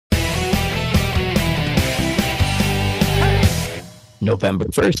November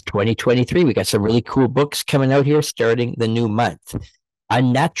 1st, 2023. We got some really cool books coming out here starting the new month.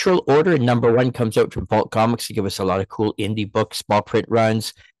 Unnatural Order #1 comes out from Vault Comics to give us a lot of cool indie books, small print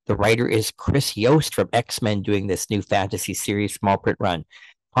runs. The writer is Chris Yost from X-Men doing this new fantasy series small print run.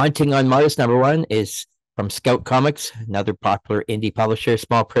 Haunting on Mars #1 is from Scout Comics, another popular indie publisher,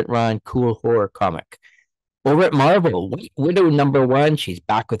 small print run, cool horror comic. Over at Marvel, White Widow #1, she's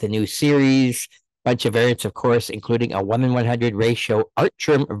back with a new series, bunch of variants, of course, including a 1:100 ratio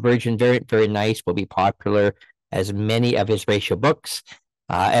Artgerm Virgin variant. Very nice, will be popular as many of his ratio books.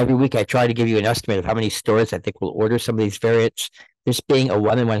 Every week I try to give you an estimate of how many stores I think will order some of these variants. This being a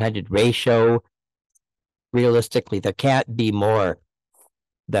 1:100 ratio, realistically, there can't be more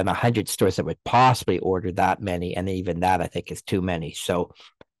than 100 stores that would possibly order that many, and even that I think is too many. So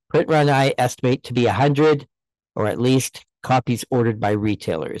print run I estimate to be 100, or at least copies ordered by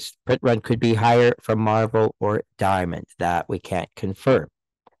retailers. Print run could be higher from Marvel or Diamond. That we can't confirm.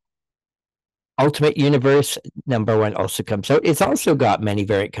 Ultimate Universe #1 also comes out. It's also got many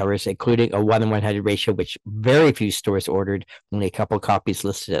variant covers, including a 1:100 ratio, which very few stores ordered, only a couple copies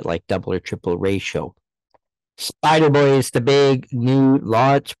listed at like double or triple ratio. Spider-Boy is the big new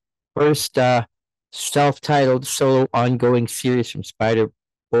launch. First self-titled solo ongoing series from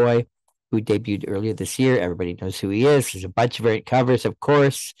Spider-Boy, who debuted earlier this year. Everybody knows who he is. There's a bunch of variant covers, of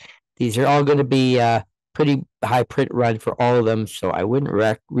course. These are all going to be pretty high print run for all of them, so I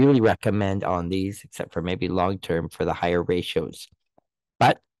wouldn't really recommend on these, except for maybe long-term for the higher ratios.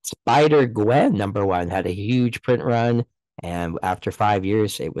 But Spider-Gwen #1 had a huge print run, and after 5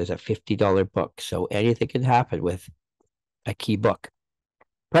 years, it was a $50 book, so anything can happen with a key book.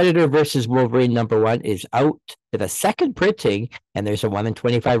 Predator versus Wolverine #1 is out with a second printing, and there's a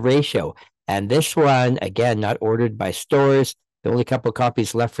 1:25 ratio. And this one, again, not ordered by stores. The only couple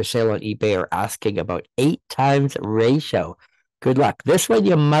copies left for sale on eBay are asking about 8 times ratio. Good luck. This one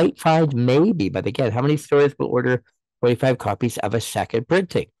you might find maybe, but again, how many stores will order 25 copies of a second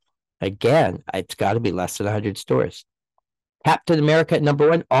printing? Again, it's got to be less than 100 stores. Captain America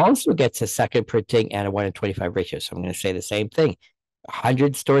 #1 also gets a second printing and a 1:25 ratio. So I'm going to say the same thing.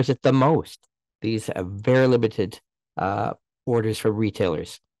 100 stores at the most. These are very limited orders from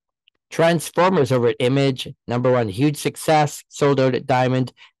retailers. Transformers over at Image #1, huge success, sold out at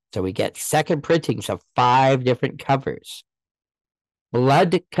Diamond. So we get second printings of 5 different covers.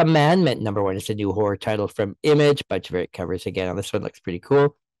 Blood Commandment #1 is a new horror title from Image. Bunch of variant covers again. On this one looks pretty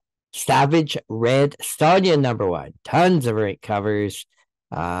cool. Savage Red Sonja #1, tons of variant covers.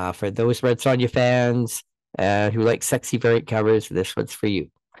 For those Red Sonja fans who like sexy variant covers, this one's for you.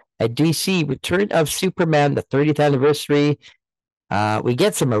 At DC, Return of Superman, the 30th anniversary. We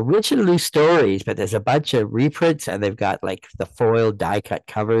get some original new stories, but there's a bunch of reprints, and they've got like the foil die-cut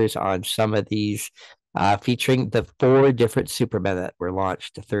covers on some of these, featuring the 4 different Supermen that were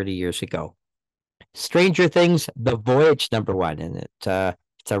launched 30 years ago. Stranger Things, The Voyage #1, and it's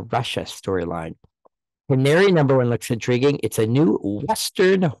a Russia storyline. Canary #1 looks intriguing. It's a new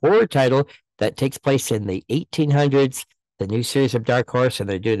Western horror title that takes place in the 1800s, the new series of Dark Horse, and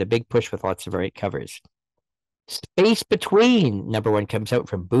they're doing a big push with lots of variant covers. Space Between #1 comes out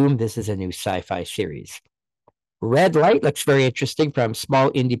from Boom. This is a new sci-fi series. Red Light looks very interesting from small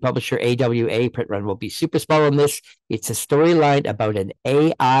indie publisher AWA. Print run will be super small on this. It's a storyline about an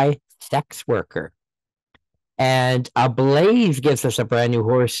AI sex worker. And Ablaze gives us a brand new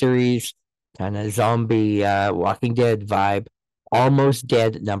horror series, kind of zombie Walking Dead vibe. Almost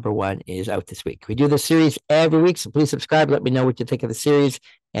Dead #1 is out this week. We do the series every week, so please subscribe. Let me know what you think of the series.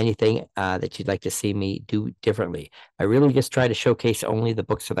 Anything that you'd like to see me do differently. I really just try to showcase only the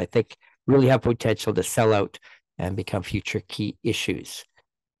books that I think really have potential to sell out and become future key issues.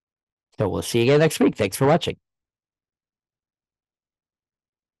 So we'll see you again next week. Thanks for watching.